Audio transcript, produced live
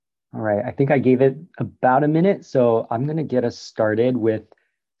All right, I think I gave it about a minute, so I'm going to get us started with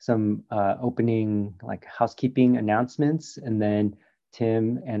some opening like housekeeping announcements, and then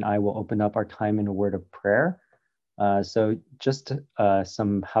Tim and I will open up our time in a word of prayer. So just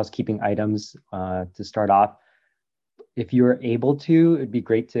some housekeeping items to start off. If you're able to, it'd be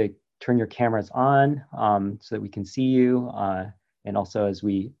great to turn your cameras on so that we can see you. And also as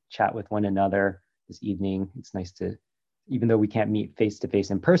we chat with one another this evening, it's nice to, even though we can't meet face to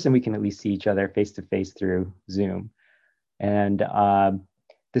face in person, we can at least see each other face to face through Zoom. And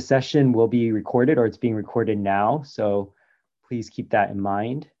the session will be recorded, or it's being recorded now. So please keep that in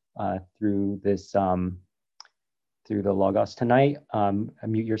mind through this, through the Logos tonight.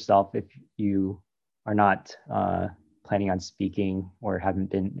 Unmute yourself if you are not planning on speaking or haven't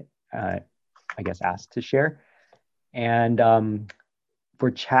been, I guess, asked to share. And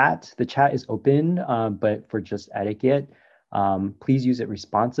for chat, the chat is open, but for just etiquette, please use it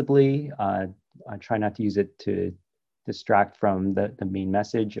responsibly. Try not to use it to distract from the main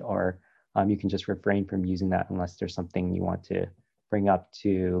message, or you can just refrain from using that unless there's something you want to bring up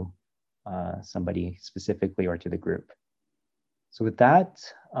to somebody specifically or to the group. So with that,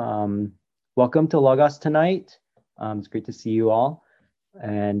 welcome to Logos tonight. It's great to see you all.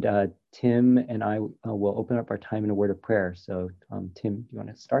 And Tim and I will open up our time in a word of prayer. So Tim, do you want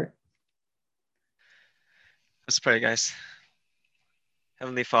to start? Let's pray, guys.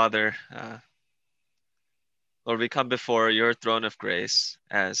 Heavenly Father, Lord, we come before your throne of grace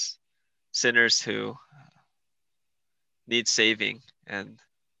as sinners who need saving and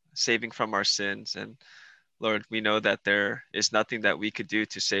saving from our sins. And Lord, we know that there is nothing that we could do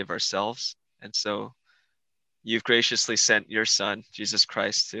to save ourselves. And so you've graciously sent your Son, Jesus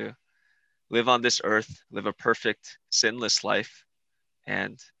Christ, to live on this earth, live a perfect, sinless life,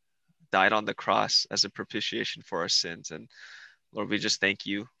 and died on the cross as a propitiation for our sins. And Lord, we just thank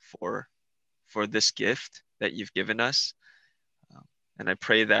you for this gift that you've given us. And I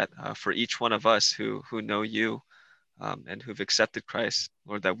pray that for each one of us who know you and who've accepted Christ,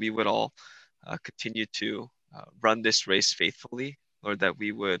 Lord, that we would all continue to run this race faithfully, Lord, that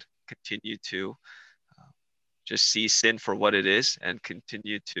we would continue to just see sin for what it is and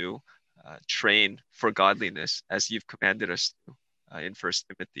continue to train for godliness as you've commanded us to in First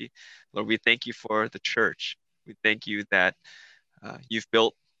Timothy. Lord, we thank you for the church. We thank you that you've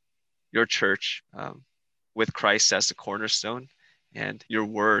built your church with Christ as the cornerstone and your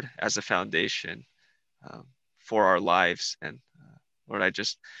word as a foundation for our lives. And Lord, I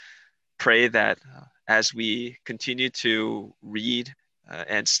just pray that as we continue to read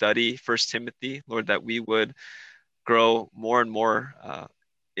and study First Timothy, Lord, that we would grow more and more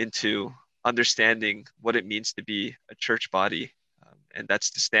into understanding what it means to be a church body, and that's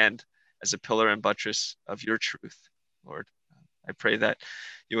to stand as a pillar and buttress of your truth, Lord. I pray that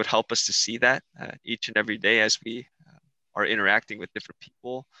you would help us to see that each and every day as we are interacting with different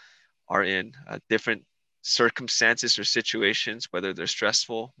people, are in different circumstances or situations, whether they're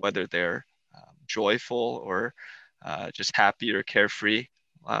stressful, whether they're joyful, or just happy or carefree.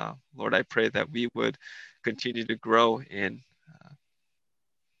 Lord, I pray that we would continue to grow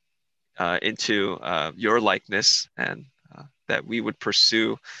into your likeness, and that we would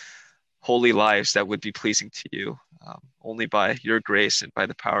pursue holy lives that would be pleasing to you only by your grace and by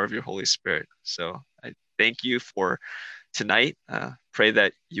the power of your Holy Spirit. So I thank you for tonight. Pray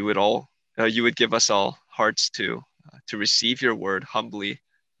that you would give us all hearts to receive your word humbly,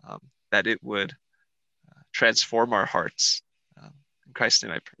 that it would transform our hearts. In Christ's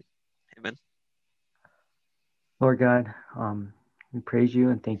name I pray. Amen. Lord God, we praise you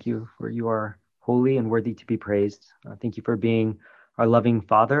and thank you for you are holy and worthy to be praised. Thank you for being our loving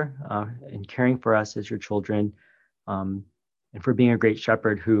Father and caring for us as your children, and for being a great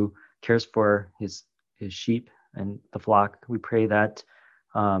shepherd who cares for his sheep and the flock. We pray that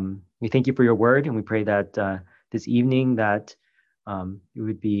we thank you for your word, and we pray that this evening that it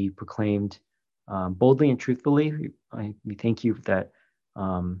would be proclaimed boldly and truthfully. We thank you that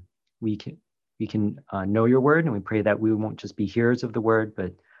we can know your word, and we pray that we won't just be hearers of the word,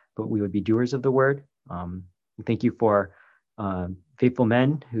 but we would be doers of the word. We thank you for faithful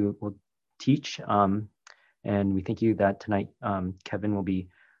men who will teach, and we thank you that tonight Kevin will be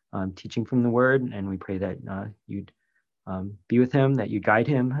teaching from the word, and we pray that you'd be with him, that you guide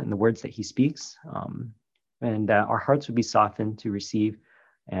him in the words that he speaks, and that our hearts would be softened to receive,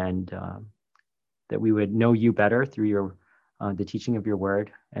 and that we would know you better through your the teaching of your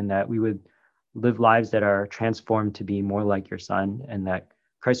word, and that we would live lives that are transformed to be more like your son, and that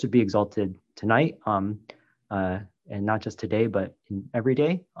Christ would be exalted tonight, and not just today, but in every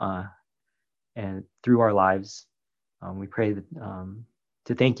day, and through our lives. We pray that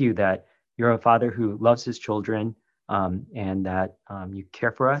to thank you that you're a father who loves his children, and that you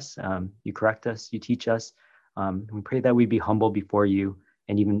care for us, you correct us, you teach us. We pray that we be humble before you,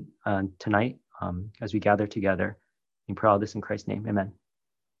 and even tonight as we gather together. We pray all this in Christ's name. Amen.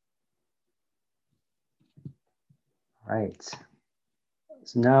 All right.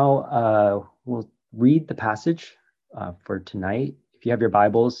 So now we'll read the passage for tonight. If you have your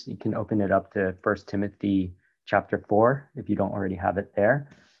Bibles, you can open it up to 1 Timothy chapter 4, if you don't already have it there.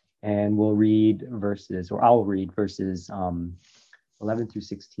 And we'll read verses, or I'll read verses 11 through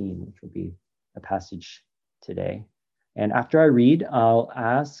 16, which will be the passage today. And after I read, I'll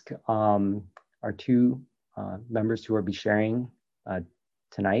ask our two members who will be sharing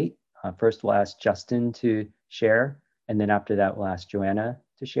tonight. First, we'll ask Justin to share, and then after that, we'll ask Joanna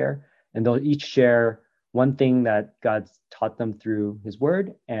to share. And they'll each share one thing that God's taught them through his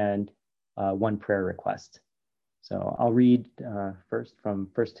word and one prayer request. So I'll read first from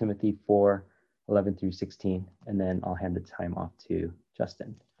 1 Timothy 4, 11 through 16, and then I'll hand the time off to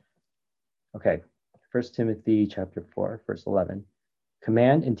Justin. Okay, 1 Timothy chapter 4, verse 11.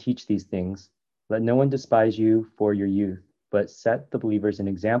 Command and teach these things. Let no one despise you for your youth, but set the believers an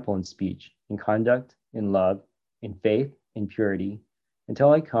example in speech, in conduct, in love, in faith, in purity.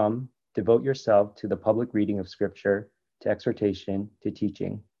 Until I come, devote yourself to the public reading of Scripture, to exhortation, to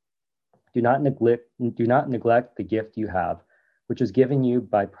teaching. Do not neglect the gift you have, which was given you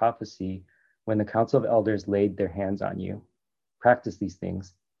by prophecy when the council of elders laid their hands on you. Practice these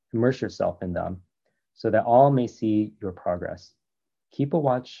things, immerse yourself in them, so that all may see your progress. Keep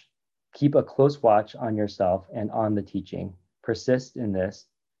a close watch on yourself and on the teaching. Persist in this,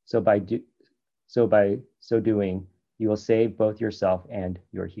 so by so doing, you will save both yourself and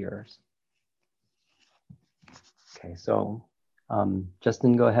your hearers. Okay, so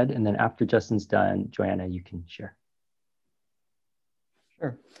Justin, go ahead, and then after Justin's done, Joanna, you can share.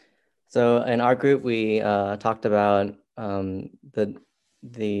 Sure. So in our group, we talked about the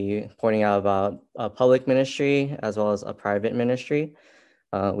pointing out about a public ministry as well as a private ministry.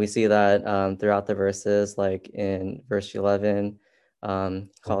 We see that throughout the verses, like in verse 11,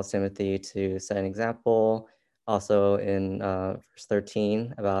 calls Timothy to set an example. Also in verse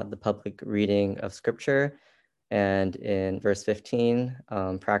 13 about the public reading of Scripture. And in verse 15,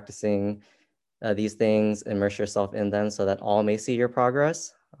 practicing these things, immerse yourself in them so that all may see your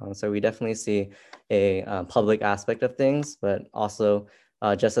progress. So we definitely see a public aspect of things, but also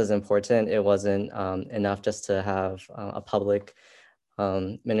just as important, it wasn't enough just to have a public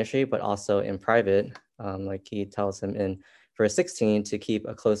ministry, but also in private, like he tells him in verse 16, to keep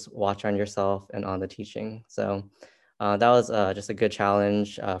a close watch on yourself and on the teaching. So that was just a good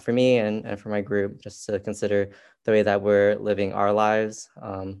challenge for me and for my group, just to consider the way that we're living our lives,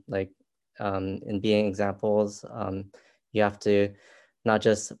 in being examples. You have to not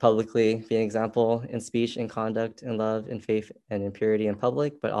just publicly be an example in speech, in conduct, in love, in faith, and in purity in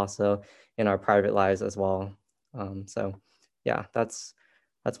public, but also in our private lives as well. So yeah, that's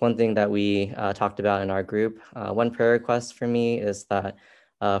one thing that we talked about in our group. One prayer request for me is that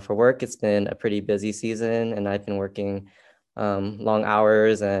for work, it's been a pretty busy season, and I've been working long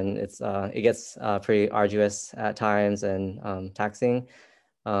hours, and it gets pretty arduous at times and taxing.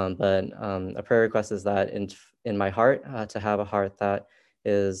 But a prayer request is that in my heart, to have a heart that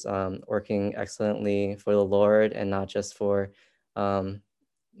is working excellently for the Lord and not just for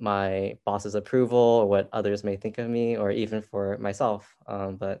my boss's approval or what others may think of me, or even for myself,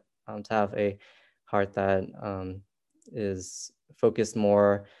 but to have a heart that is focused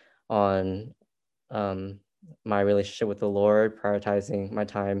more on my relationship with the Lord, prioritizing my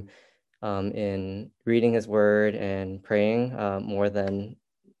time in reading his word and praying more than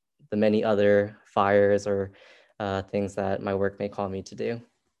the many other fires or things that my work may call me to do.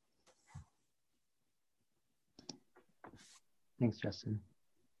 Thanks, Justin.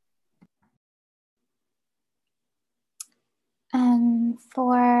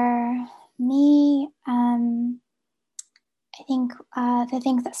 For me, I think the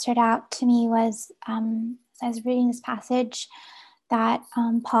things that stood out to me was, as I was reading this passage, that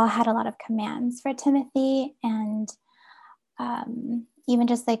Paul had a lot of commands for Timothy, and even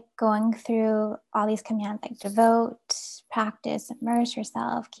just like going through all these commands, like devote, practice, immerse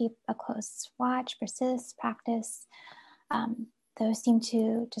yourself, keep a close watch, persist, practice. Those seem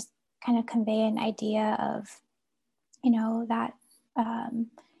to just kind of convey an idea of, that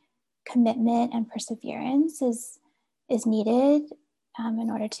commitment and perseverance is needed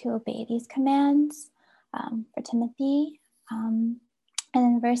in order to obey these commands for Timothy. And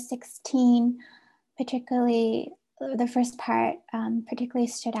then verse 16, particularly the first part, particularly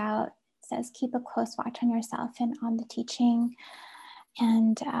stood out. It says, keep a close watch on yourself and on the teaching.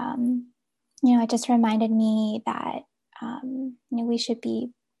 And, it just reminded me that, we should be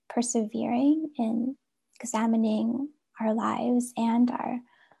persevering in examining our lives and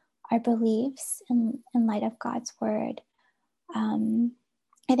our beliefs in light of God's word.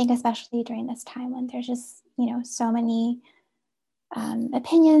 I think especially during this time when there's just, so many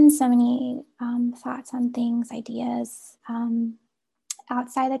opinions, so many thoughts on things, ideas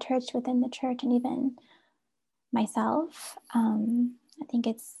outside the church, within the church, and even myself. I think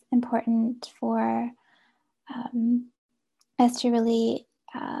it's important for us to really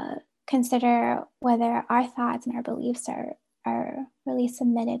consider whether our thoughts and our beliefs are really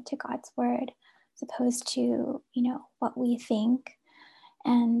submitted to God's word, as opposed to, what we think.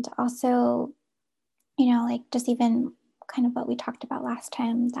 And also, just even kind of what we talked about last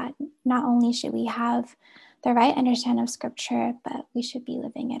time, that not only should we have the right understanding of scripture, but we should be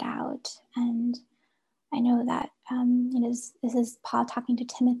living it out. And I know that, this is Paul talking to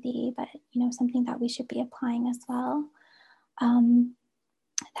Timothy, but, something that we should be applying as well.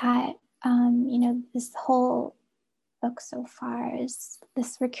 This whole book so far is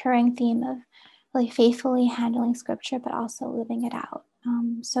this recurring theme of really faithfully handling scripture, but also living it out,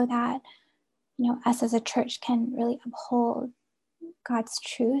 so that, us as a church can really uphold God's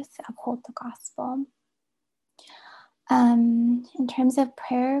truth, uphold the gospel. In terms of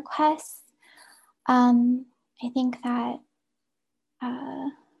prayer requests, I think that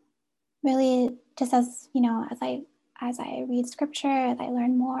really just as I read scripture, as I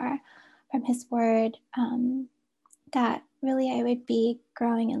learn more from his word, that really I would be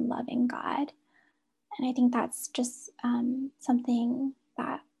growing in loving God. And I think that's just something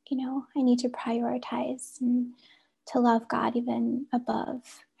that, I need to prioritize, and to love God even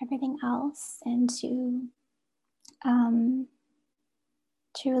above everything else, and to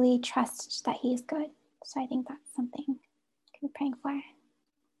really trust that he is good. So I think that's something I could be praying for.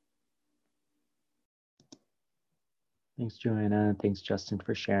 Thanks, Joanna. Thanks, Justin,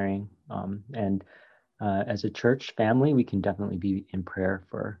 for sharing. As a church family, we can definitely be in prayer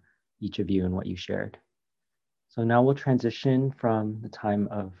for each of you and what you shared. So now we'll transition from the time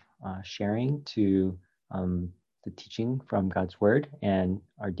of sharing to the teaching from God's word. And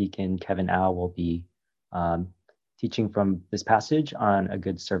our deacon, Kevin Au, will be teaching from this passage on a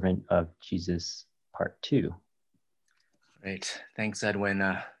good servant of Jesus, part 2. Great. Thanks, Edwin.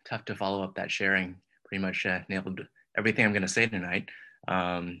 Tough to follow up that sharing. Pretty much nailed everything I'm going to say tonight,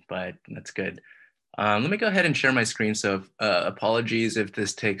 but that's good. Let me go ahead and share my screen. So apologies if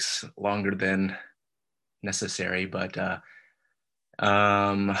this takes longer than necessary, but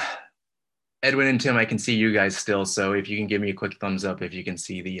Edwin and Tim, I can see you guys still. So if you can give me a quick thumbs up, if you can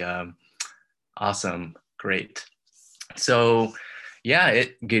see the awesome, great. So yeah,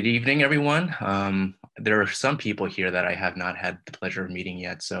 good evening, everyone. There are some people here that I have not had the pleasure of meeting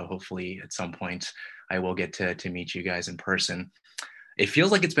yet. So hopefully at some point I will get to meet you guys in person. It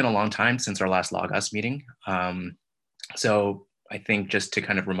feels like it's been a long time since our last Logos meeting. So I think just to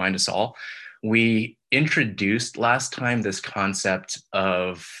kind of remind us all, we introduced last time this concept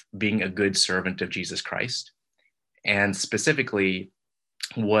of being a good servant of Jesus Christ, and specifically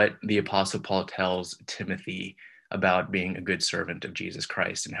what the Apostle Paul tells Timothy about being a good servant of Jesus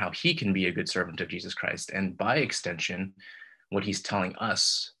Christ and how he can be a good servant of Jesus Christ. And by extension, what he's telling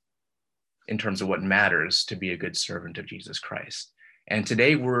us in terms of what matters to be a good servant of Jesus Christ. And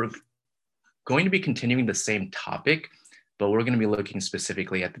today we're going to be continuing the same topic, but we're going to be looking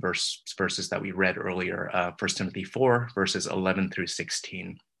specifically at the verses that we read earlier, 1 Timothy 4, verses 11 through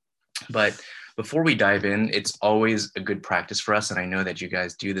 16. But before we dive in, it's always a good practice for us, and I know that you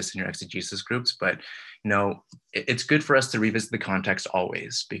guys do this in your exegesis groups, but it's good for us to revisit the context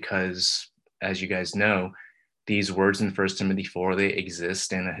always, because as you guys know, these words in 1 Timothy 4, they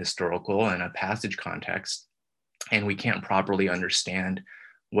exist in a historical and a passage context, and we can't properly understand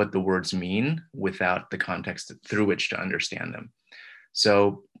what the words mean without the context through which to understand them.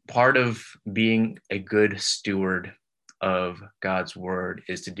 So part of being a good steward of God's word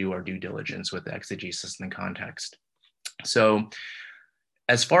is to do our due diligence with the exegesis and the context. So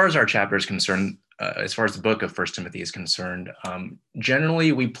as far as our chapter is concerned, as far as the book of 1 Timothy is concerned,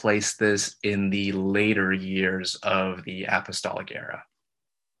 generally we place this in the later years of the apostolic era.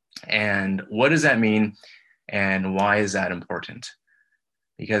 And what does that mean? And why is that important?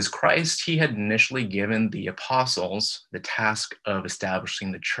 Because Christ, he had initially given the apostles the task of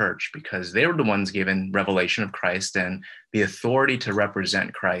establishing the church, because they were the ones given revelation of Christ and the authority to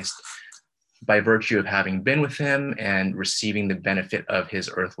represent Christ by virtue of having been with him and receiving the benefit of his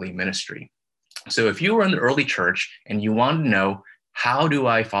earthly ministry. So if you were in the early church and you wanted to know, how do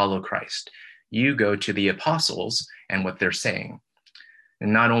I follow Christ? You go to the apostles and what they're saying.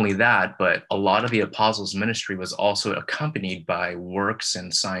 And not only that, but a lot of the apostles' ministry was also accompanied by works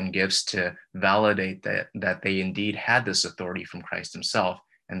and sign gifts to validate that they indeed had this authority from Christ himself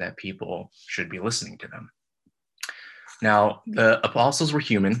and that people should be listening to them. Now, the apostles were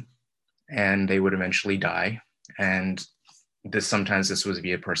human and they would eventually die. And sometimes this was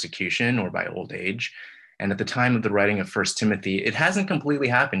via persecution or by old age. And at the time of the writing of 1 Timothy, it hasn't completely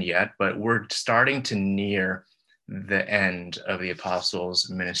happened yet, but we're starting to near the end of the apostles'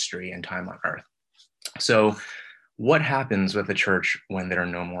 ministry and time on earth. So what happens with the church when there are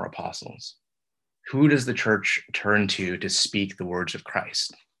no more apostles? Who does the church turn to speak the words of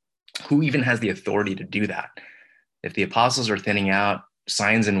Christ? Who even has the authority to do that? If the apostles are thinning out,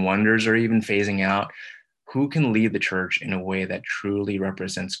 signs and wonders are even phasing out, who can lead the church in a way that truly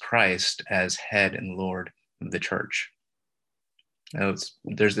represents Christ as head and Lord of the church? Now,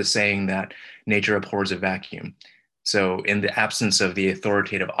 there's the saying that nature abhors a vacuum. So in the absence of the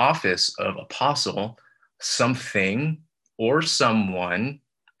authoritative office of apostle, something or someone,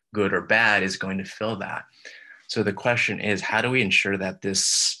 good or bad, is going to fill that. So the question is, how do we ensure that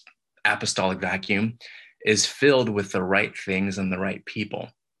this apostolic vacuum is filled with the right things and the right people,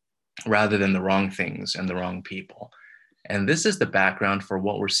 rather than the wrong things and the wrong people? And this is the background for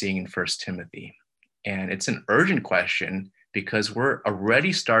what we're seeing in 1 Timothy. And it's an urgent question because we're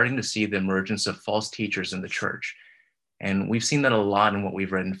already starting to see the emergence of false teachers in the church. And we've seen that a lot in what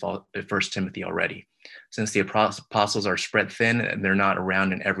we've read in 1 Timothy already. Since the apostles are spread thin and they're not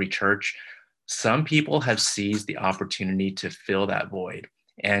around in every church, some people have seized the opportunity to fill that void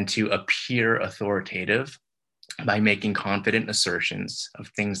and to appear authoritative by making confident assertions of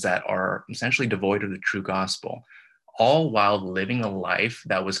things that are essentially devoid of the true gospel, all while living a life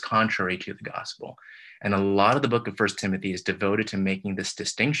that was contrary to the gospel. And a lot of the book of 1 Timothy is devoted to making this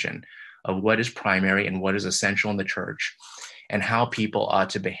distinction of what is primary and what is essential in the church, and how people ought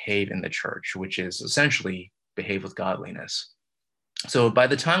to behave in the church, which is essentially behave with godliness. So by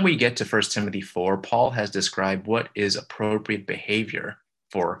the time we get to 1 Timothy 4, Paul has described what is appropriate behavior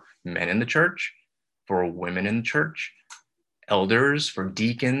for men in the church, for women in the church, elders, for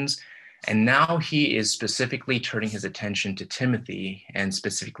deacons. And now he is specifically turning his attention to Timothy, and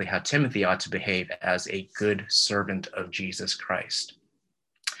specifically how Timothy ought to behave as a good servant of Jesus Christ.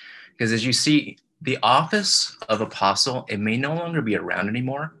 Because as you see, the office of apostle, it may no longer be around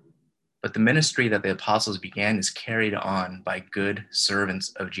anymore, but the ministry that the apostles began is carried on by good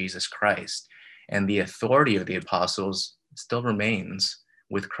servants of Jesus Christ. And the authority of the apostles still remains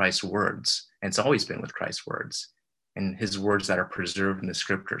with Christ's words. And it's always been with Christ's words and his words that are preserved in the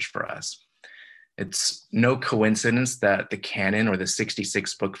scriptures for us. It's no coincidence that the canon, or the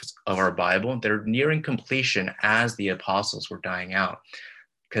 66 books of our Bible, they're nearing completion as the apostles were dying out,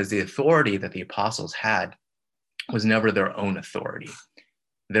 because the authority that the apostles had was never their own authority.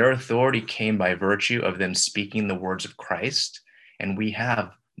 Their authority came by virtue of them speaking the words of Christ, and we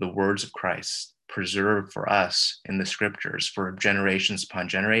have the words of Christ preserved for us in the scriptures for generations upon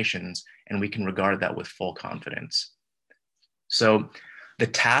generations, and we can regard that with full confidence. So the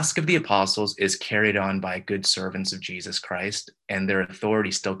task of the apostles is carried on by good servants of Jesus Christ, and their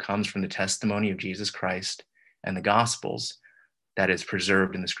authority still comes from the testimony of Jesus Christ and the Gospels that is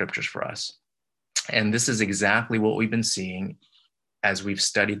preserved in the scriptures for us. And this is exactly what we've been seeing as we've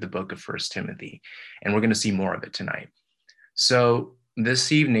studied the book of 1 Timothy, and we're going to see more of it tonight. So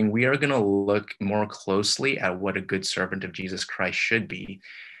this evening, we are going to look more closely at what a good servant of Jesus Christ should be.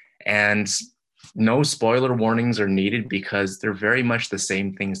 And no spoiler warnings are needed, because they're very much the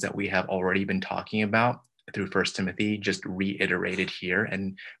same things that we have already been talking about through 1 Timothy, just reiterated here.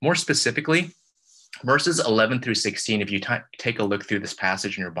 And more specifically, verses 11 through 16, if you take a look through this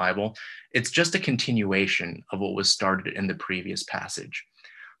passage in your Bible, it's just a continuation of what was started in the previous passage.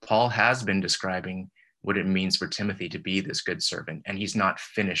 Paul has been describing what it means for Timothy to be this good servant, and he's not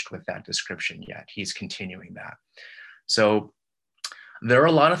finished with that description yet. He's continuing that. So there are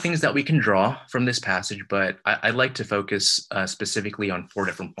a lot of things that we can draw from this passage, but I'd like to focus specifically on 4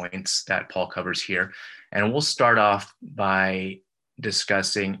 different points that Paul covers here. And we'll start off by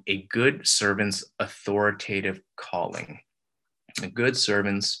discussing a good servant's authoritative calling. A good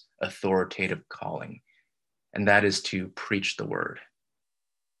servant's authoritative calling, and that is to preach the word.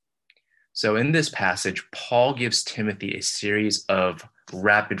 So in this passage, Paul gives Timothy a series of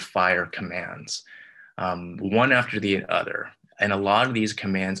rapid fire commands, one after the other. And a lot of these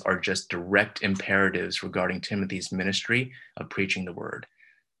commands are just direct imperatives regarding Timothy's ministry of preaching the word.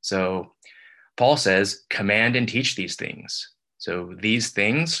 So Paul says, command and teach these things. So these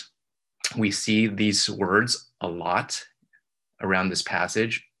things, we see these words a lot around this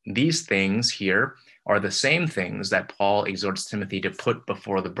passage. These things here are the same things that Paul exhorts Timothy to put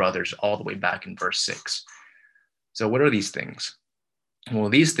before the brothers all the way back in verse 6. So what are these things? Well,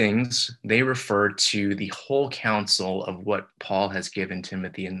 these things, they refer to the whole counsel of what Paul has given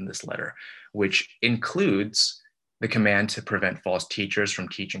Timothy in this letter, which includes the command to prevent false teachers from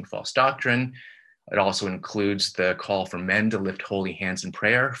teaching false doctrine. It also includes the call for men to lift holy hands in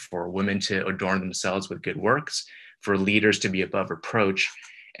prayer, for women to adorn themselves with good works, for leaders to be above reproach.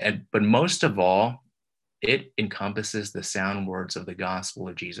 But most of all, it encompasses the sound words of the gospel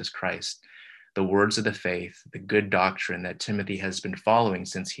of Jesus Christ, the words of the faith, the good doctrine that Timothy has been following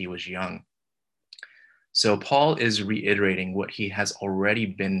since he was young. So Paul is reiterating what he has already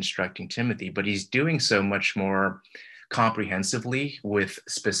been instructing Timothy, but he's doing so much more comprehensively with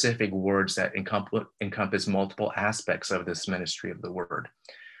specific words that encompass multiple aspects of this ministry of the word.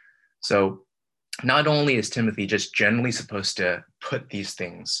 So not only is Timothy just generally supposed to put these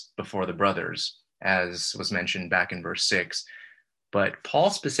things before the brothers, as was mentioned back in verse 6, but Paul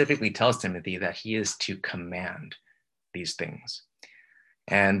specifically tells Timothy that he is to command these things.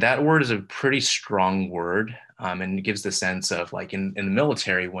 And that word is a pretty strong word, and it gives the sense of, like in the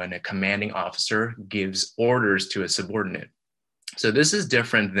military, when a commanding officer gives orders to a subordinate. So this is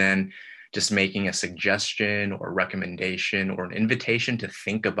different than just making a suggestion or recommendation or an invitation to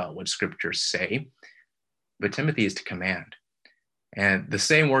think about what scriptures say, but Timothy is to command. And the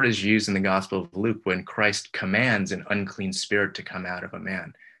same word is used in the Gospel of Luke when Christ commands an unclean spirit to come out of a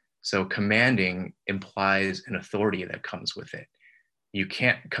man. So commanding implies an authority that comes with it. You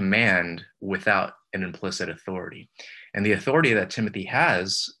can't command without an implicit authority. And the authority that Timothy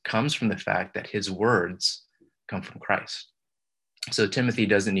has comes from the fact that his words come from Christ. So Timothy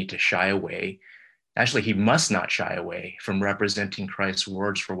doesn't need to shy away. Actually, he must not shy away from representing Christ's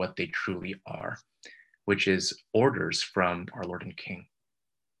words for what they truly are, which is orders from our Lord and King.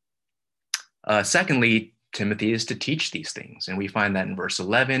 Secondly, Timothy is to teach these things. And we find that in verse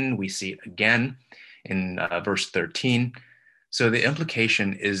 11. We see it again in verse 13. So the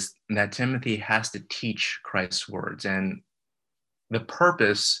implication is that Timothy has to teach Christ's words. And the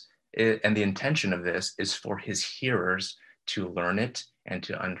purpose and the intention of this is for his hearers to learn it and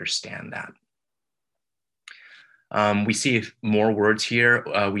to understand that. We see more words here.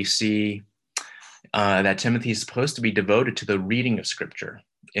 We see that Timothy is supposed to be devoted to the reading of scripture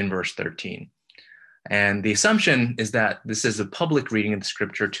in verse 13. And the assumption is that this is a public reading of the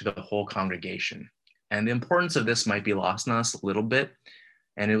scripture to the whole congregation. And the importance of this might be lost on us a little bit.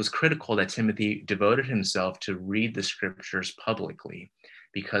 And it was critical that Timothy devoted himself to read the scriptures publicly,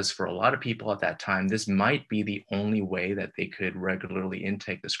 because for a lot of people at that time, this might be the only way that they could regularly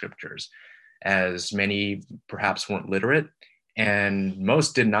intake the scriptures, as many perhaps weren't literate, and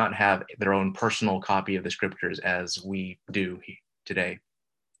most did not have their own personal copy of the scriptures as we do today.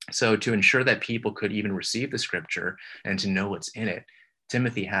 So to ensure that people could even receive the scripture and to know what's in it,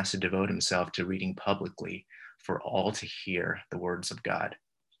 Timothy has to devote himself to reading publicly for all to hear the words of God.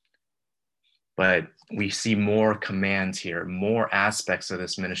 But we see more commands here, more aspects of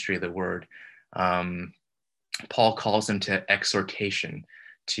this ministry of the word. Paul calls them to exhortation,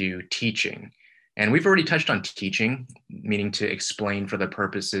 to teaching. And we've already touched on teaching, meaning to explain for the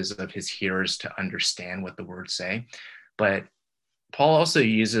purposes of his hearers to understand what the words say. But Paul also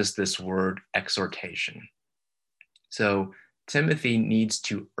uses this word exhortation. So Timothy needs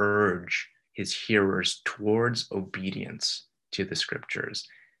to urge his hearers towards obedience to the scriptures.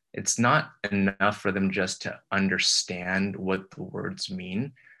 It's not enough for them just to understand what the words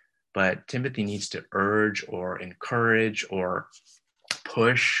mean, but Timothy needs to urge or encourage or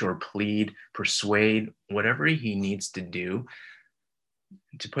push or plead, persuade, whatever he needs to do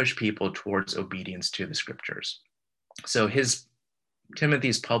to push people towards obedience to the scriptures. So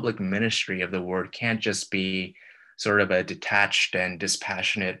Timothy's public ministry of the word can't just be sort of a detached and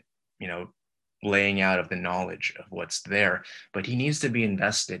dispassionate, laying out of the knowledge of what's there, but he needs to be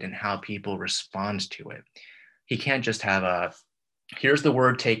invested in how people respond to it. He can't just have a, here's the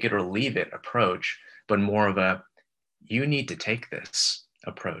word, take it or leave it approach, but more of a, you need to take this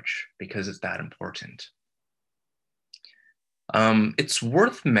approach because it's that important. It's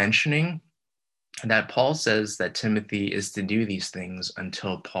worth mentioning that Paul says that Timothy is to do these things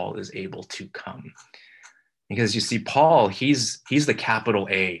until Paul is able to come. Because you see, Paul, he's the capital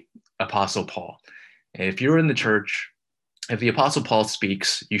A Apostle Paul. If you're in the church, if the Apostle Paul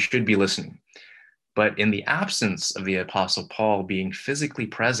speaks, you should be listening. But in the absence of the Apostle Paul being physically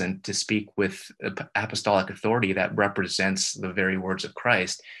present to speak with apostolic authority that represents the very words of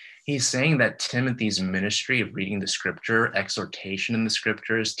Christ, he's saying that Timothy's ministry of reading the scripture, exhortation in the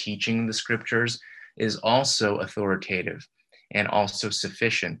scriptures, teaching the scriptures is also authoritative. and also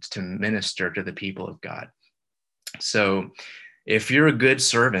sufficient to minister to the people of God. So if you're a good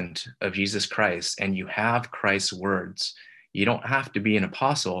servant of Jesus Christ and you have Christ's words, you don't have to be an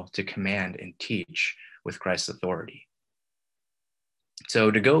apostle to command and teach with Christ's authority.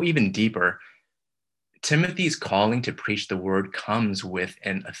 So to go even deeper, Timothy's calling to preach the word comes with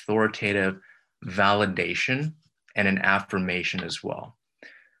an authoritative validation and an affirmation as well.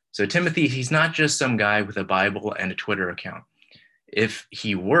 So Timothy, he's not just some guy with a Bible and a Twitter account. If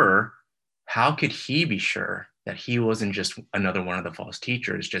he were, how could he be sure that he wasn't just another one of the false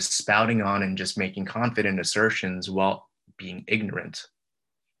teachers, just spouting on and just making confident assertions while being ignorant?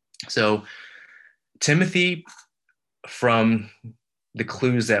 So Timothy, from the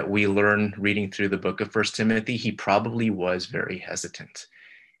clues that we learn reading through the book of 1 Timothy, he probably was very hesitant.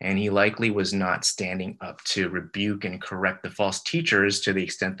 And he likely was not standing up to rebuke and correct the false teachers to the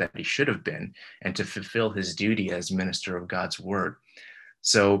extent that he should have been, and to fulfill his duty as minister of God's word.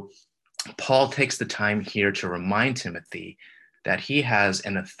 So Paul takes the time here to remind Timothy that he has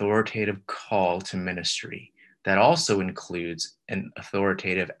an authoritative call to ministry that also includes an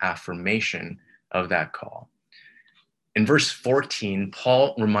authoritative affirmation of that call. In verse 14,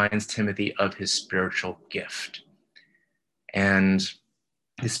 Paul reminds Timothy of his spiritual gift. And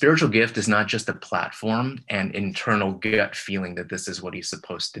his spiritual gift is not just a platform and internal gut feeling that this is what he's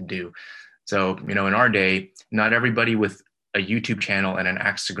supposed to do. So, in our day, not everybody with a YouTube channel and an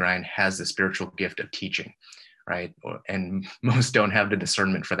axe to grind has the spiritual gift of teaching, right? And most don't have the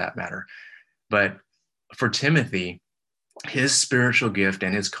discernment for that matter. But for Timothy, his spiritual gift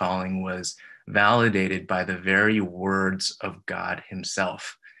and his calling was validated by the very words of God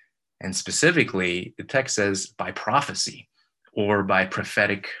himself. And specifically, the text says by prophecy or by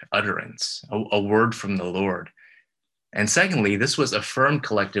prophetic utterance, a word from the Lord. And secondly, this was affirmed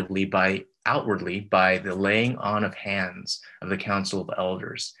collectively outwardly by the laying on of hands of the council of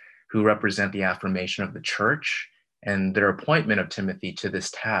elders, who represent the affirmation of the church and their appointment of Timothy to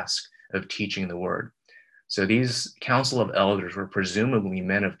this task of teaching the word. So these council of elders were presumably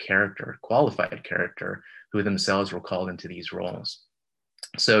men of character, qualified character, who themselves were called into these roles.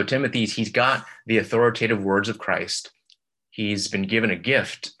 So Timothy, he's got the authoritative words of Christ. He's been given a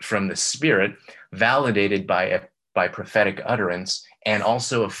gift from the Spirit, validated by prophetic utterance, and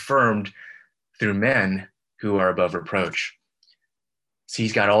also affirmed through men who are above reproach. So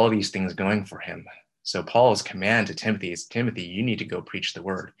he's got all these things going for him. So Paul's command to Timothy is, Timothy, you need to go preach the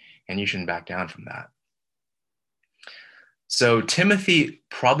word, and you shouldn't back down from that. So Timothy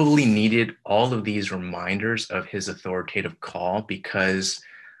probably needed all of these reminders of his authoritative call because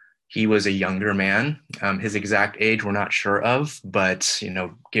he was a younger man. His exact age we're not sure of, but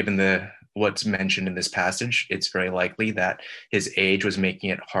given what's mentioned in this passage, it's very likely that his age was making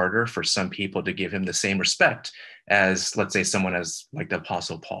it harder for some people to give him the same respect as, let's say, someone as like the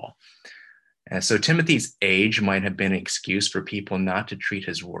Apostle Paul. And so Timothy's age might have been an excuse for people not to treat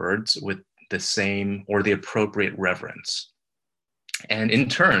his words with the same or the appropriate reverence. And in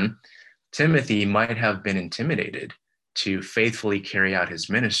turn, Timothy might have been intimidated to faithfully carry out his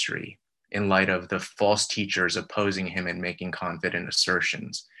ministry in light of the false teachers opposing him and making confident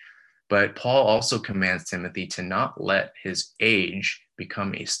assertions. But Paul also commands Timothy to not let his age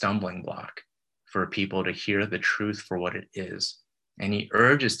become a stumbling block for people to hear the truth for what it is. And he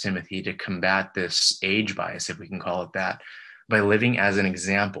urges Timothy to combat this age bias, if we can call it that, by living as an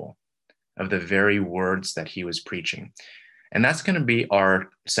example of the very words that he was preaching. And that's going to be our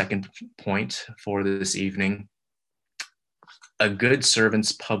second point for this evening. A good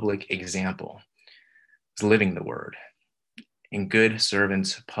servant's public example is living the word. And good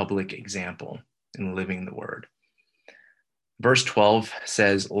servant's public example in living the word. Verse 12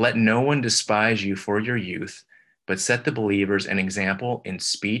 says, "Let no one despise you for your youth, but set the believers an example in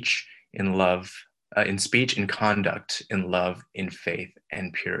speech, in love, in speech, in conduct, in love, in faith,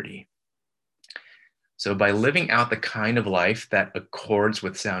 and purity." So by living out the kind of life that accords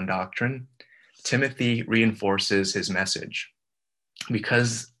with sound doctrine, Timothy reinforces his message,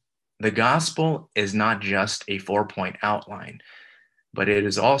 because the gospel is not just a 4-point outline, but it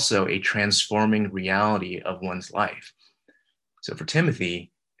is also a transforming reality of one's life. So for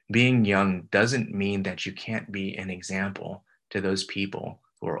Timothy, being young doesn't mean that you can't be an example to those people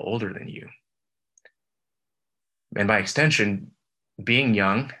who are older than you. And by extension, being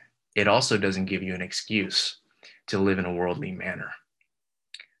young, it also doesn't give you an excuse to live in a worldly manner.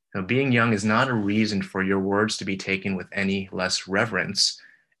 Now, being young is not a reason for your words to be taken with any less reverence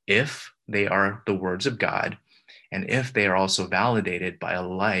if they are the words of God and if they are also validated by a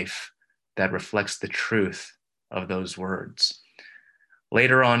life that reflects the truth of those words.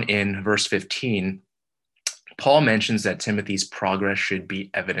 Later on in verse 15, Paul mentions that Timothy's progress should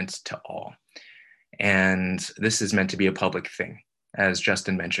be evident to all. And this is meant to be a public thing, as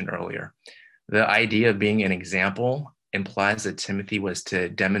Justin mentioned earlier. The idea of being an example implies that Timothy was to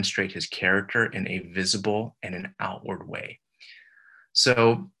demonstrate his character in a visible and an outward way.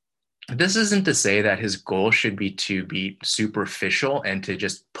 So this isn't to say that his goal should be to be superficial and to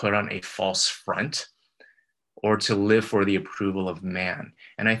just put on a false front or to live for the approval of man.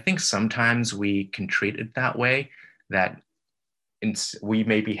 And I think sometimes we can treat it that way, that we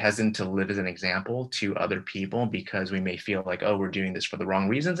may be hesitant to live as an example to other people because we may feel like, oh, we're doing this for the wrong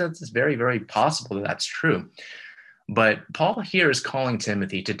reasons. It's very, very possible that that's true. But Paul here is calling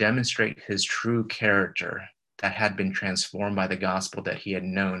Timothy to demonstrate his true character that had been transformed by the gospel that he had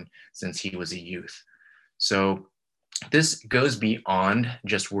known since he was a youth. So this goes beyond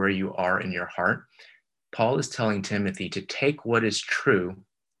just where you are in your heart. Paul is telling Timothy to take what is true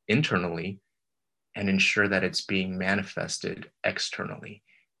internally and ensure that it's being manifested externally.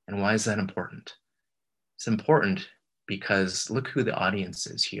 And why is that important? It's important because look who the audience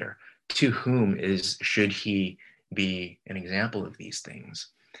is here. To whom should he be an example of these things?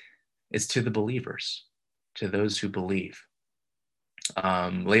 It's to the believers, to those who believe.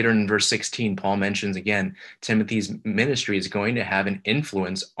 Later in verse 16, Paul mentions again, Timothy's ministry is going to have an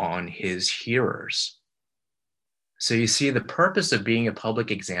influence on his hearers. So you see, the purpose of being a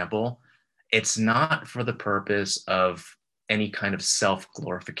public example, it's not for the purpose of any kind of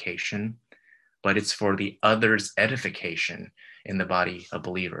self-glorification, but it's for the others' edification in the body of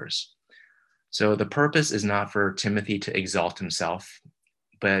believers. So the purpose is not for Timothy to exalt himself,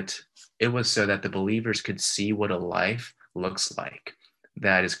 but it was so that the believers could see what a life looks like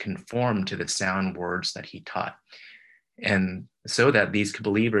that is conformed to the sound words that he taught. And so that these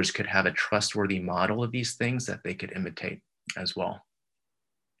believers could have a trustworthy model of these things that they could imitate as well.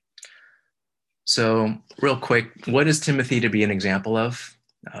 So real quick, what is Timothy to be an example of?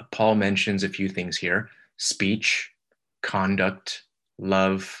 Paul mentions a few things here: speech, conduct,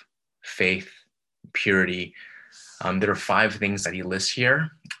 love, faith, purity. There are 5 things that he lists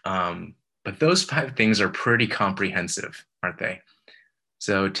here, but those 5 things are pretty comprehensive, aren't they?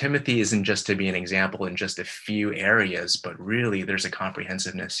 So Timothy isn't just to be an example in just a few areas, but really there's a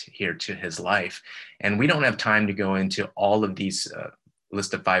comprehensiveness here to his life. And we don't have time to go into all of these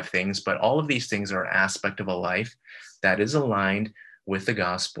list of 5 things, but all of these things are an aspect of a life that is aligned with the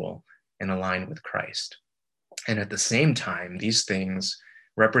gospel and aligned with Christ. And at the same time, these things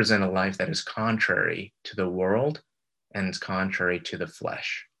represent a life that is contrary to the world and is contrary to the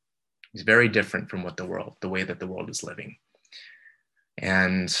flesh. It's very different from the way that the world is living.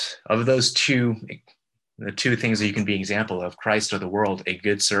 And of those the 2 things that you can be an example of, Christ or the world, a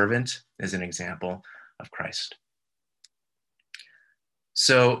good servant is an example of Christ.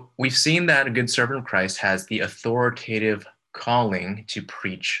 So we've seen that a good servant of Christ has the authoritative calling to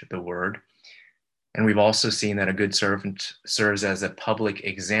preach the word. And we've also seen that a good servant serves as a public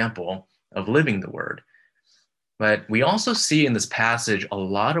example of living the word. But we also see in this passage a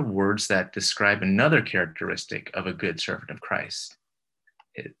lot of words that describe another characteristic of a good servant of Christ.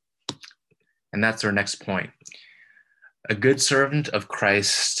 And that's our next point. A good servant of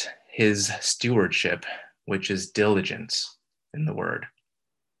Christ, his stewardship, which is diligence in the word.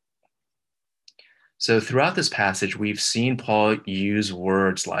 So throughout this passage, we've seen Paul use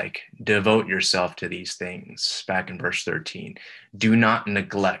words like devote yourself to these things, back in verse 13. Do not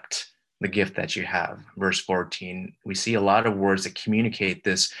neglect the gift that you have, verse 14. We see a lot of words that communicate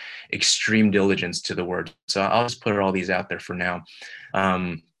this extreme diligence to the word. So I'll just put all these out there for now.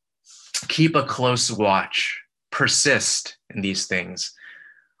 Keep a close watch, persist in these things.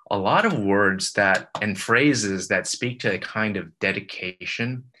 A lot of words and phrases that speak to a kind of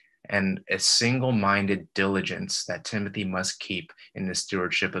dedication and a single-minded diligence that Timothy must keep in the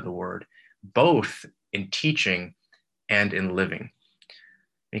stewardship of the word, both in teaching and in living.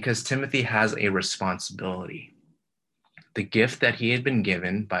 Because Timothy has a responsibility. The gift that he had been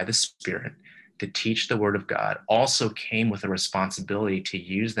given by the Spirit to teach the word of God also came with a responsibility to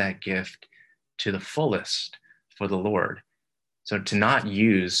use that gift to the fullest for the Lord. So to not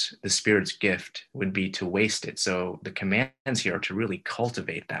use the Spirit's gift would be to waste it. So the commands here are to really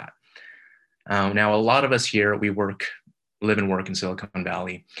cultivate that. Now, a lot of us here, live and work in Silicon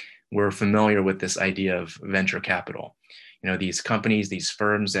Valley. We're familiar with this idea of venture capital. You know, these companies, these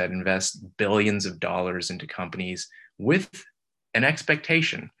firms that invest billions of dollars into companies with an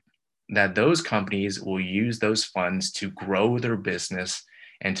expectation that those companies will use those funds to grow their business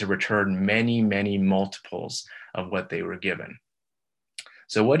and to return many, many multiples of what they were given.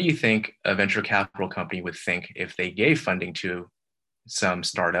 So what do you think a venture capital company would think if they gave funding to some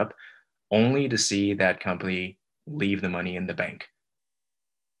startup? only to see that company leave the money in the bank.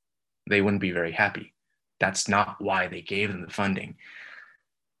 They wouldn't be very happy. That's not why they gave them the funding.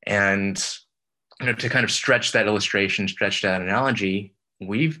 And to kind of stretch that illustration, stretch that analogy,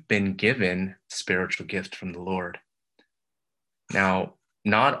 we've been given spiritual gift from the Lord. Now,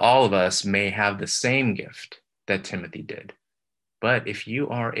 not all of us may have the same gift that Timothy did, but if you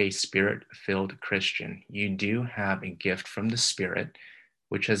are a Spirit-filled Christian, you do have a gift from the Spirit,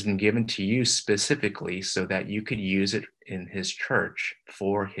 which has been given to you specifically so that you could use it in his church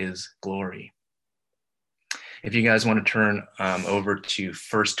for his glory. If you guys want to turn over to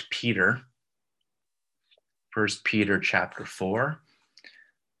 1 Peter chapter 4,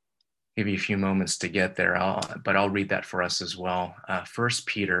 give you a few moments to get there, but I'll read that for us as well. 1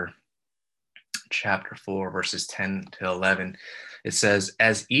 Peter chapter 4, verses 10 to 11, it says,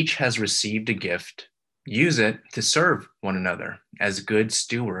 "As each has received a gift, use it to serve one another as good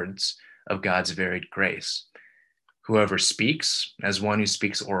stewards of God's varied grace. Whoever speaks, as one who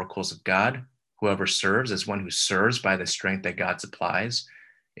speaks oracles of God. Whoever serves, as one who serves by the strength that God supplies,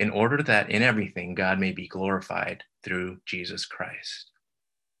 in order that in everything God may be glorified through Jesus Christ."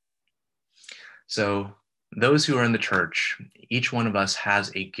 So those who are in the church, each one of us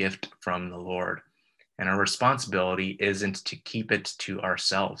has a gift from the Lord. And our responsibility isn't to keep it to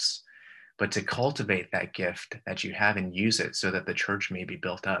ourselves, but to cultivate that gift that you have and use it so that the church may be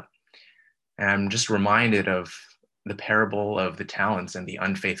built up. And I'm just reminded of the parable of the talents and the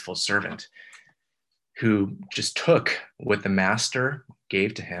unfaithful servant who just took what the master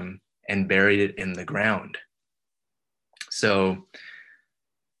gave to him and buried it in the ground. So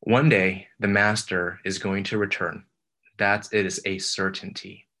one day the master is going to return. It is a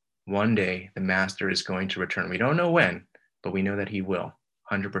certainty. One day the master is going to return. We don't know when, but we know that he will,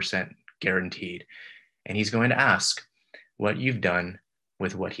 100% guaranteed. And he's going to ask what you've done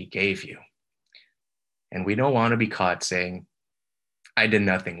with what he gave you. And we don't want to be caught saying, "I did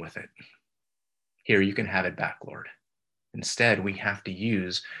nothing with it. Here, you can have it back, Lord." Instead, we have to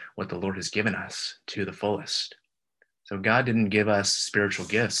use what the Lord has given us to the fullest. So God didn't give us spiritual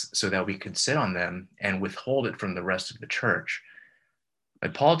gifts so that we could sit on them and withhold it from the rest of the church.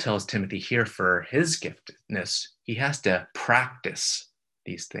 But Paul tells Timothy here for his giftedness, he has to practice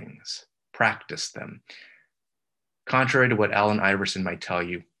these things, practice them. Contrary to what Allen Iverson might tell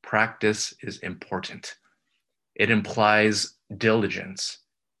you, practice is important. It implies diligence,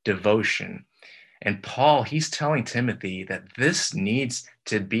 devotion. And Paul, he's telling Timothy that this needs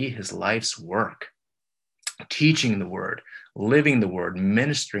to be his life's work. Teaching the word, living the word,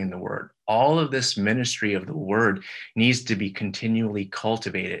 ministering the word. All of this ministry of the word needs to be continually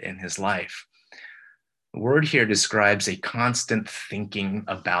cultivated in his life. The word here describes a constant thinking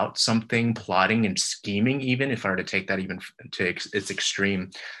about something, plotting and scheming, even if I were to take that even to its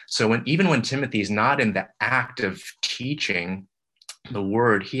extreme. So even when Timothy is not in the act of teaching the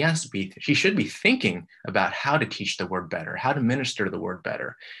word, he should be thinking about how to teach the word better, how to minister the word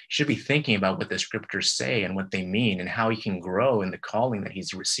better. He should be thinking about what the scriptures say and what they mean and how he can grow in the calling that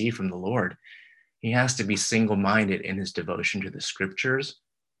he's received from the Lord. He has to be single-minded in his devotion to the scriptures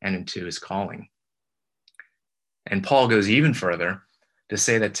and into his calling. And Paul goes even further to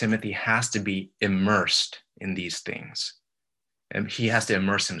say that Timothy has to be immersed in these things. And he has to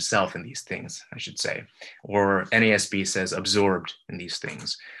immerse himself in these things, I should say. Or NASB says absorbed in these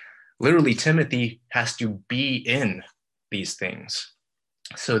things. Literally, Timothy has to be in these things.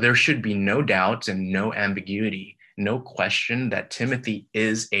 So there should be no doubt and no ambiguity, no question that Timothy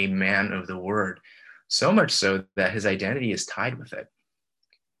is a man of the word, so much so that his identity is tied with it.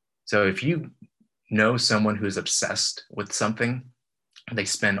 So if you know someone who's obsessed with something, they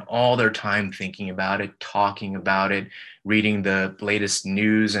spend all their time thinking about it, talking about it, reading the latest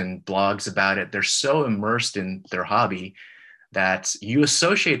news and blogs about it. They're so immersed in their hobby that you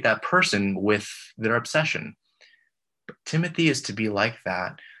associate that person with their obsession. But Timothy is to be like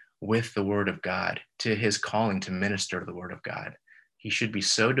that with the word of God, to his calling to minister the word of God. He should be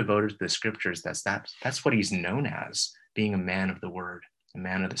so devoted to the scriptures that's what he's known as, being a man of the word, a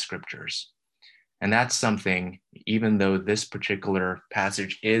man of the scriptures. And that's something, even though this particular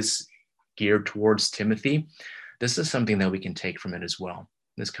passage is geared towards Timothy, this is something that we can take from it as well.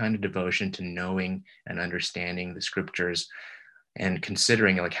 This kind of devotion to knowing and understanding the scriptures and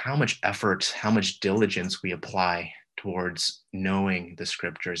considering like how much effort, how much diligence we apply towards knowing the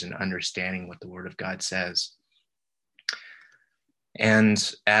scriptures and understanding what the word of God says.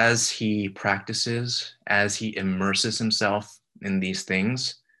 And as he practices, as he immerses himself in these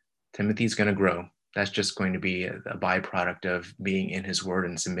things, Timothy's going to grow. That's just going to be a byproduct of being in his word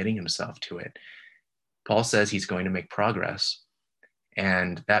and submitting himself to it. Paul says he's going to make progress.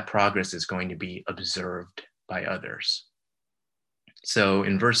 and that progress is going to be observed by others. So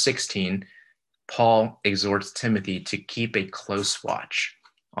in verse 16, Paul exhorts Timothy to keep a close watch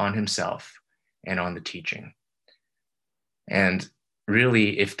on himself and on the teaching. And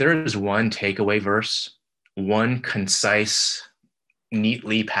really, if there is one takeaway verse, one concise,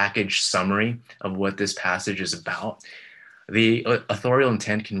 neatly packaged summary of what this passage is about, the authorial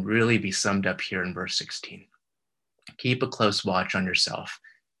intent can really be summed up here in verse 16. Keep a close watch on yourself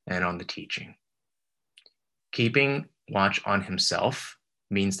and on the teaching. Keeping watch on himself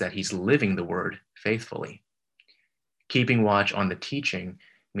means that he's living the word faithfully. Keeping watch on the teaching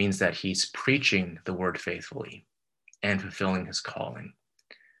means that he's preaching the word faithfully and fulfilling his calling.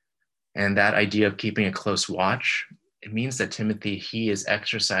 And that idea of keeping a close watch, it means that Timothy, he is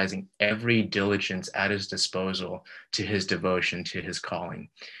exercising every diligence at his disposal to his devotion to his calling,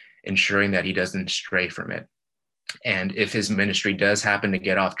 ensuring that he doesn't stray from it. And if his ministry does happen to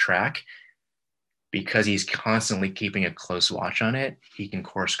get off track, because he's constantly keeping a close watch on it, he can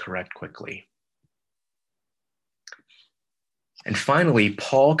course correct quickly. And finally,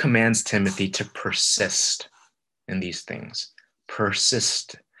 Paul commands Timothy to persist in these things.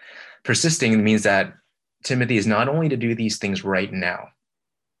 Persisting means that Timothy is not only to do these things right now,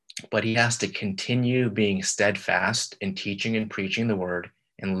 but he has to continue being steadfast in teaching and preaching the word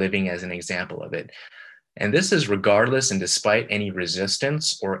and living as an example of it. And this is regardless and despite any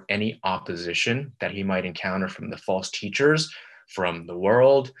resistance or any opposition that he might encounter from the false teachers, from the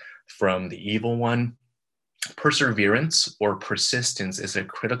world, from the evil one. Perseverance or persistence is a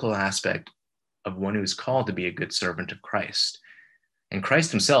critical aspect of one who is called to be a good servant of Christ. And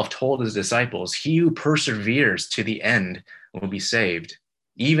Christ himself told his disciples, he who perseveres to the end will be saved,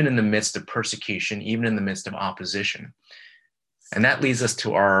 even in the midst of persecution, even in the midst of opposition. And that leads us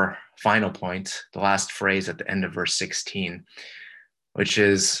to our final point, the last phrase at the end of verse 16, which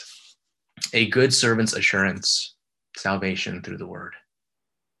is a good servant's assurance, salvation through the word.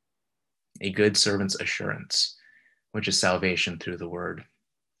 A good servant's assurance, which is salvation through the word.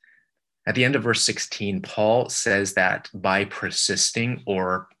 At the end of verse 16, Paul says that by persisting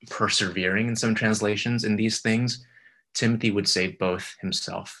or persevering in some translations in these things, Timothy would save both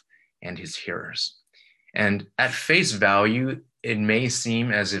himself and his hearers. And at face value, it may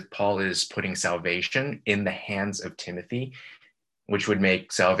seem as if Paul is putting salvation in the hands of Timothy, which would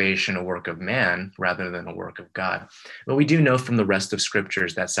make salvation a work of man rather than a work of God. But we do know from the rest of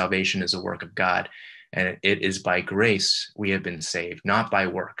scriptures that salvation is a work of God, and it is by grace we have been saved, not by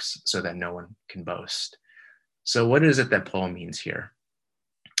works, so that no one can boast. So what is it that Paul means here?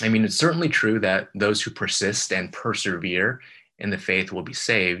 I mean, it's certainly true that those who persist and persevere in the faith will be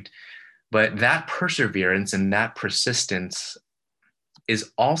saved, but that perseverance and that persistence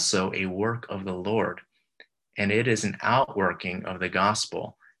is also a work of the Lord, and it is an outworking of the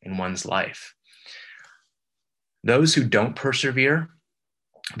gospel in one's life. Those who don't persevere,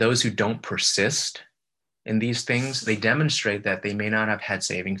 those who don't persist in these things, they demonstrate that they may not have had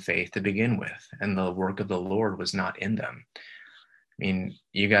saving faith to begin with, and the work of the Lord was not in them. I mean,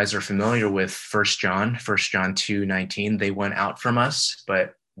 you guys are familiar with 1 John 2:19. They went out from us,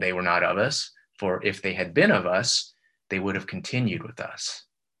 but they were not of us. For if they had been of us, they would have continued with us.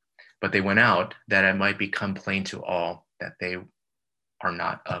 But they went out that it might become plain to all that they are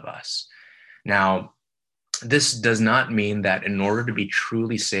not of us. Now, this does not mean that in order to be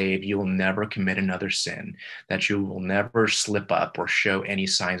truly saved, you will never commit another sin, that you will never slip up or show any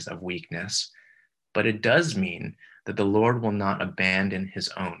signs of weakness. But it does mean that the Lord will not abandon his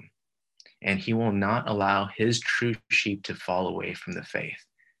own, and he will not allow his true sheep to fall away from the faith.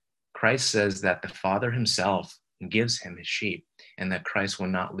 Christ says that the Father himself gives him his sheep, and that Christ will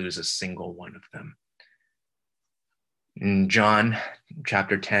not lose a single one of them. In John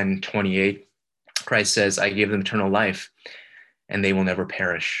chapter 10:28, Christ says, I give them eternal life, and they will never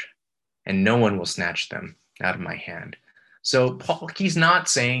perish, and no one will snatch them out of my hand. So Paul, he's not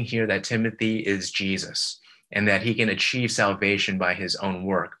saying here that Timothy is Jesus and that he can achieve salvation by his own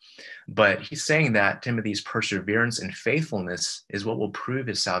work, but he's saying that Timothy's perseverance and faithfulness is what will prove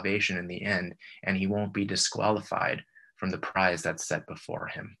his salvation in the end, and he won't be disqualified from the prize that's set before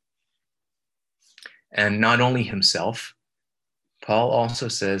him. And not only himself, Paul also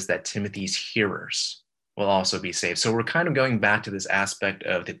says that Timothy's hearers will also be saved. So we're kind of going back to this aspect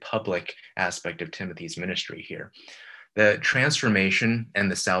of the public aspect of Timothy's ministry here. The transformation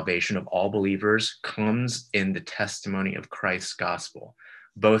and the salvation of all believers comes in the testimony of Christ's gospel,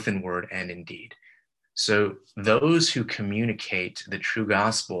 both in word and in deed. So those who communicate the true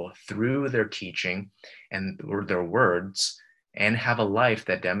gospel through their teaching and their words and have a life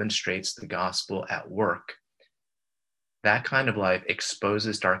that demonstrates the gospel at work That kind of life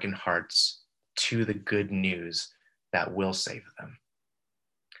exposes darkened hearts to the good news that will save them.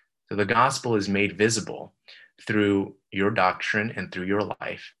 So the gospel is made visible through your doctrine and through your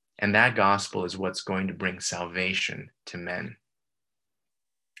life. And that gospel is what's going to bring salvation to men.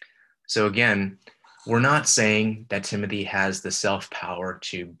 So again, we're not saying that Timothy has the self-power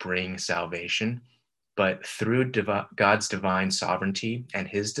to bring salvation, but through God's divine sovereignty and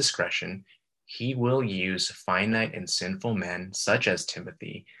his discretion, he will use finite and sinful men, such as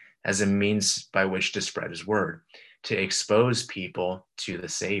Timothy, as a means by which to spread his word, to expose people to the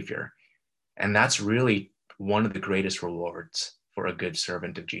Savior. And that's really one of the greatest rewards for a good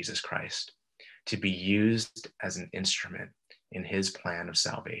servant of Jesus Christ, to be used as an instrument in his plan of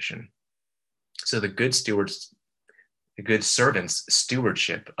salvation. So the good servant's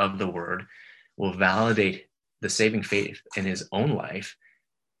stewardship of the word will validate the saving faith in his own life,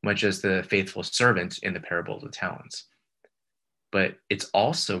 much as the faithful servant in the parable of the talents. But it's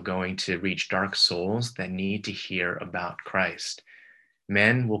also going to reach dark souls that need to hear about Christ.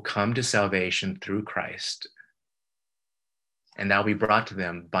 Men will come to salvation through Christ, and that'll be brought to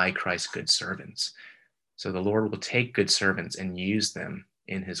them by Christ's good servants. So the Lord will take good servants and use them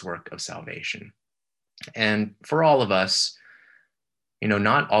in his work of salvation. And for all of us,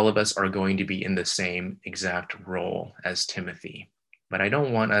 not all of us are going to be in the same exact role as Timothy, but I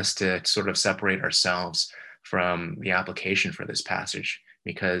don't want us to sort of separate ourselves from the application for this passage,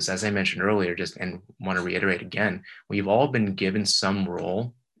 because as I mentioned earlier, and want to reiterate again, we've all been given some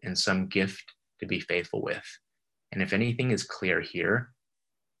role and some gift to be faithful with. And if anything is clear here,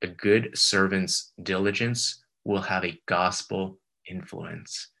 a good servant's diligence will have a gospel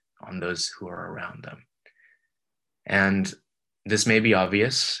influence on those who are around them. And this may be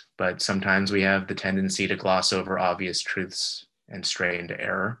obvious, but sometimes we have the tendency to gloss over obvious truths and stray into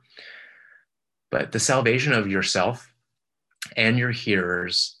error. But the salvation of yourself and your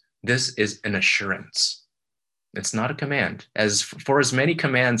hearers, this is an assurance. It's not a command. For as many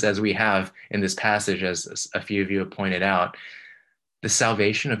commands as we have in this passage, as a few of you have pointed out, the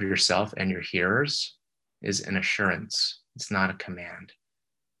salvation of yourself and your hearers is an assurance. It's not a command.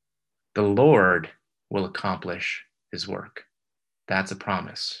 The Lord will accomplish his work. That's a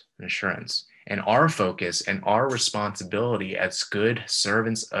promise, an assurance. And our focus and our responsibility as good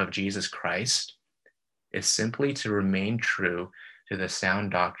servants of Jesus Christ is simply to remain true to the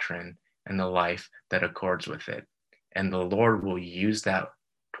sound doctrine and the life that accords with it. And the Lord will use that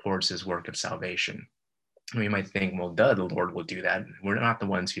towards his work of salvation. We might think, well, the Lord will do that. We're not the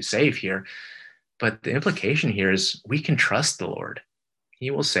ones who save here. But the implication here is we can trust the Lord. He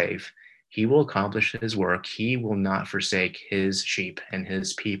will save. He will accomplish his work. He will not forsake his sheep and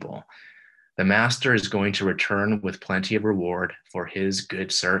his people. The master is going to return with plenty of reward for his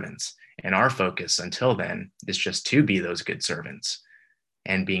good servants. And our focus until then is just to be those good servants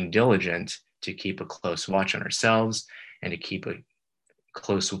and being diligent to keep a close watch on ourselves and to keep a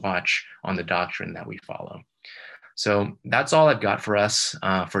close watch on the doctrine that we follow. So that's all I've got for us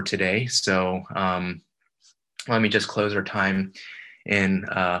for today. So let me just close our time in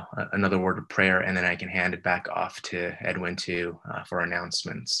another word of prayer, and then I can hand it back off to Edwin for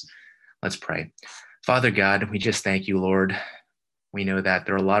announcements. Let's pray. Father God, we just thank you, Lord. We know that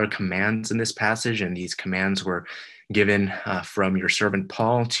there are a lot of commands in this passage, and these commands were given from your servant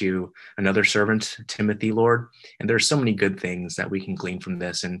Paul to another servant, Timothy, Lord. And there are so many good things that we can glean from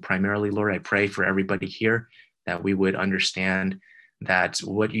this. And primarily, Lord, I pray for everybody here that we would understand that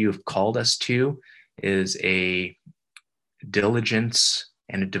what you've called us to is a diligence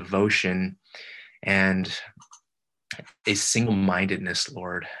and a devotion and a single-mindedness,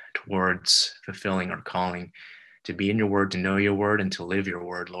 Lord, towards fulfilling our calling, to be in your word, to know your word, and to live your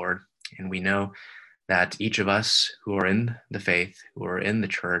word, Lord. And we know that each of us who are in the faith, who are in the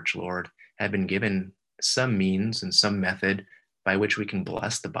church, Lord, have been given some means and some method by which we can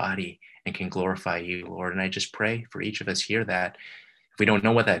bless the body and can glorify you, Lord. And I just pray for each of us here that if we don't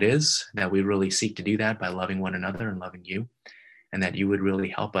know what that is, that we really seek to do that by loving one another and loving you, and that you would really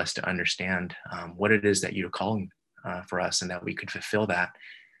help us to understand what it is that you're calling for us, and that we could fulfill that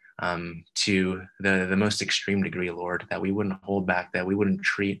to the most extreme degree, Lord, that we wouldn't hold back, that we wouldn't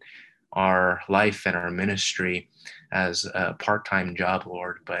treat our life and our ministry as a part-time job,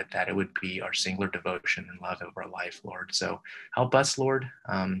 Lord, but that it would be our singular devotion and love of our life, Lord. So help us, Lord,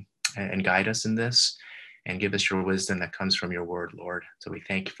 and guide us in this, and give us your wisdom that comes from your word, Lord. So we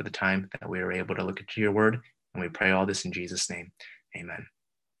thank you for the time that we were able to look into your word, and we pray all this in Jesus' name. Amen.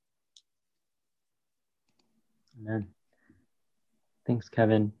 Amen. Thanks,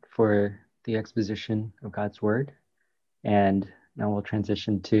 Kevin, for the exposition of God's word. And now we'll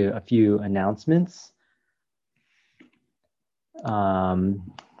transition to a few announcements.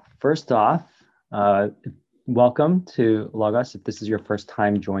 First off, welcome to Logos. If this is your first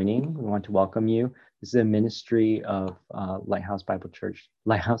time joining, we want to welcome you. This is a ministry of Lighthouse Bible Church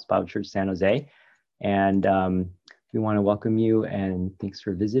San Jose. And we want to welcome you and thanks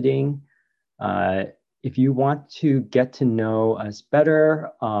for visiting. If you want to get to know us better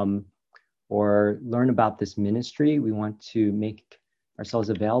or learn about this ministry, we want to make ourselves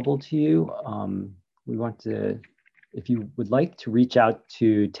available to you. We want to, if you would like to reach out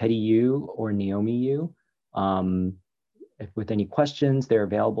to Teddy Yu or Naomi Yu, if with any questions, they're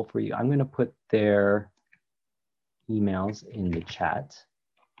available for you. I'm going to put their emails in the chat,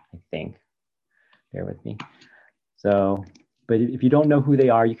 I think. Bear with me. So, but if you don't know who they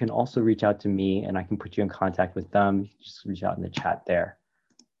are, you can also reach out to me and I can put you in contact with them. Just reach out in the chat there.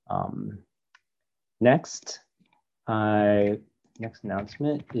 Next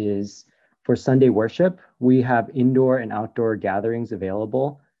announcement is for Sunday worship. We have indoor and outdoor gatherings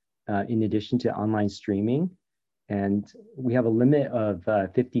available in addition to online streaming. And we have a limit of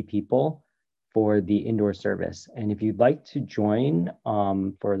 50 people for the indoor service. And if you'd like to join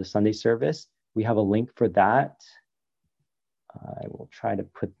for the Sunday service, we have a link for that. I will try to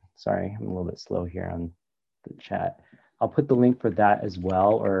put, sorry, I'm a little bit slow here on the chat. I'll put the link for that as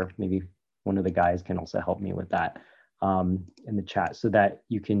well, or maybe one of the guys can also help me with that in the chat so that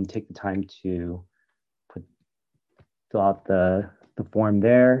you can take the time to fill out the form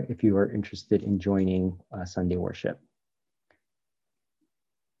there if you are interested in joining Sunday worship.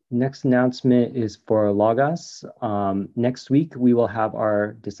 Next announcement is for Logos. Next week, we will have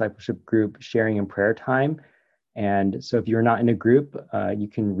our discipleship group sharing and prayer time. And so if you're not in a group, you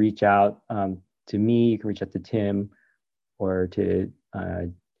can reach out to me, you can reach out to Tim or to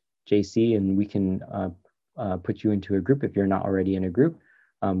JC, and we can put you into a group if you're not already in a group.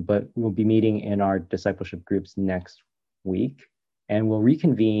 But we'll be meeting in our discipleship groups next week. And we'll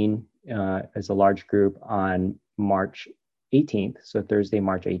reconvene as a large group on March 18th, so Thursday,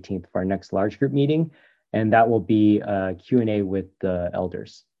 March 18th for our next large group meeting. And that will be a Q&A with the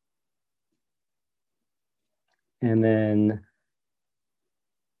elders. And then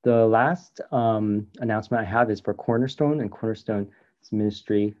the last announcement I have is for Cornerstone, and Cornerstone is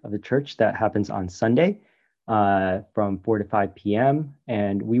ministry of the church that happens on Sunday from 4 to 5 p.m.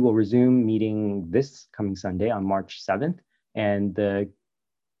 And we will resume meeting this coming Sunday on March 7th. And the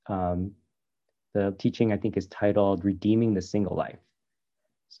teaching, I think, is titled Redeeming the Single Life.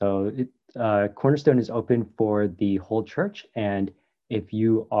 So Cornerstone is open for the whole church. And if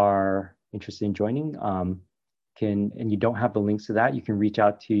you are interested in joining, and you don't have the links to that, you can reach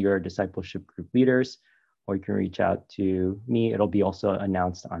out to your discipleship group leaders, or you can reach out to me. It'll be also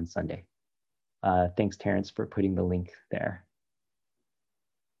announced on Sunday. Thanks, Terrence, for putting the link there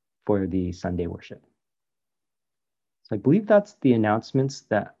for the Sunday worship. So I believe that's the announcements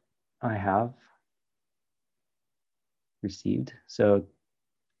that I have received. So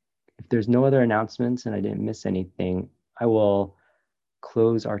if there's no other announcements and I didn't miss anything, I will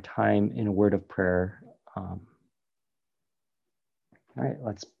close our time in a word of prayer. All right,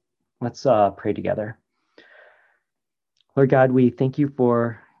 let's pray together. Lord God, we thank you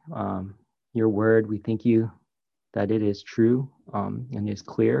for your word. We thank you that it is true and is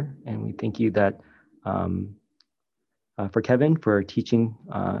clear. And we thank you that for Kevin for teaching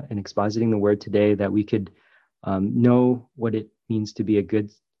and expositing the word today, that we could know what it means to be a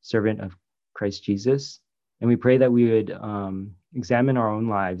good servant of Christ Jesus. And we pray that we would examine our own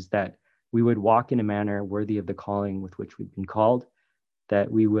lives, that we would walk in a manner worthy of the calling with which we've been called, that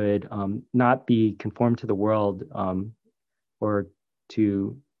we would not be conformed to the world or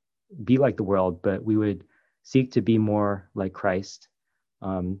to be like the world, but we would seek to be more like Christ.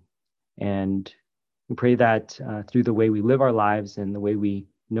 And we pray that through the way we live our lives and the way we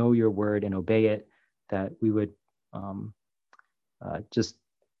know your word and obey it, that we would just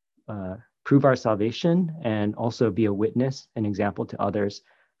prove our salvation and also be a witness, an example to others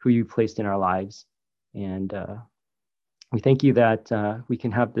who you placed in our lives. And we thank you that we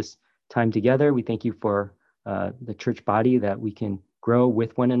can have this time together. We thank you for the church body, that we can grow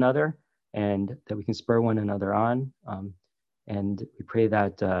with one another and that we can spur one another on. And we pray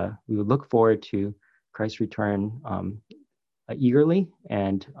that we would look forward to Christ's return eagerly,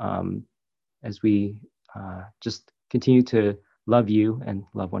 and as we just continue to love you and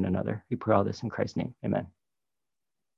love one another. We pray all this in Christ's name. Amen.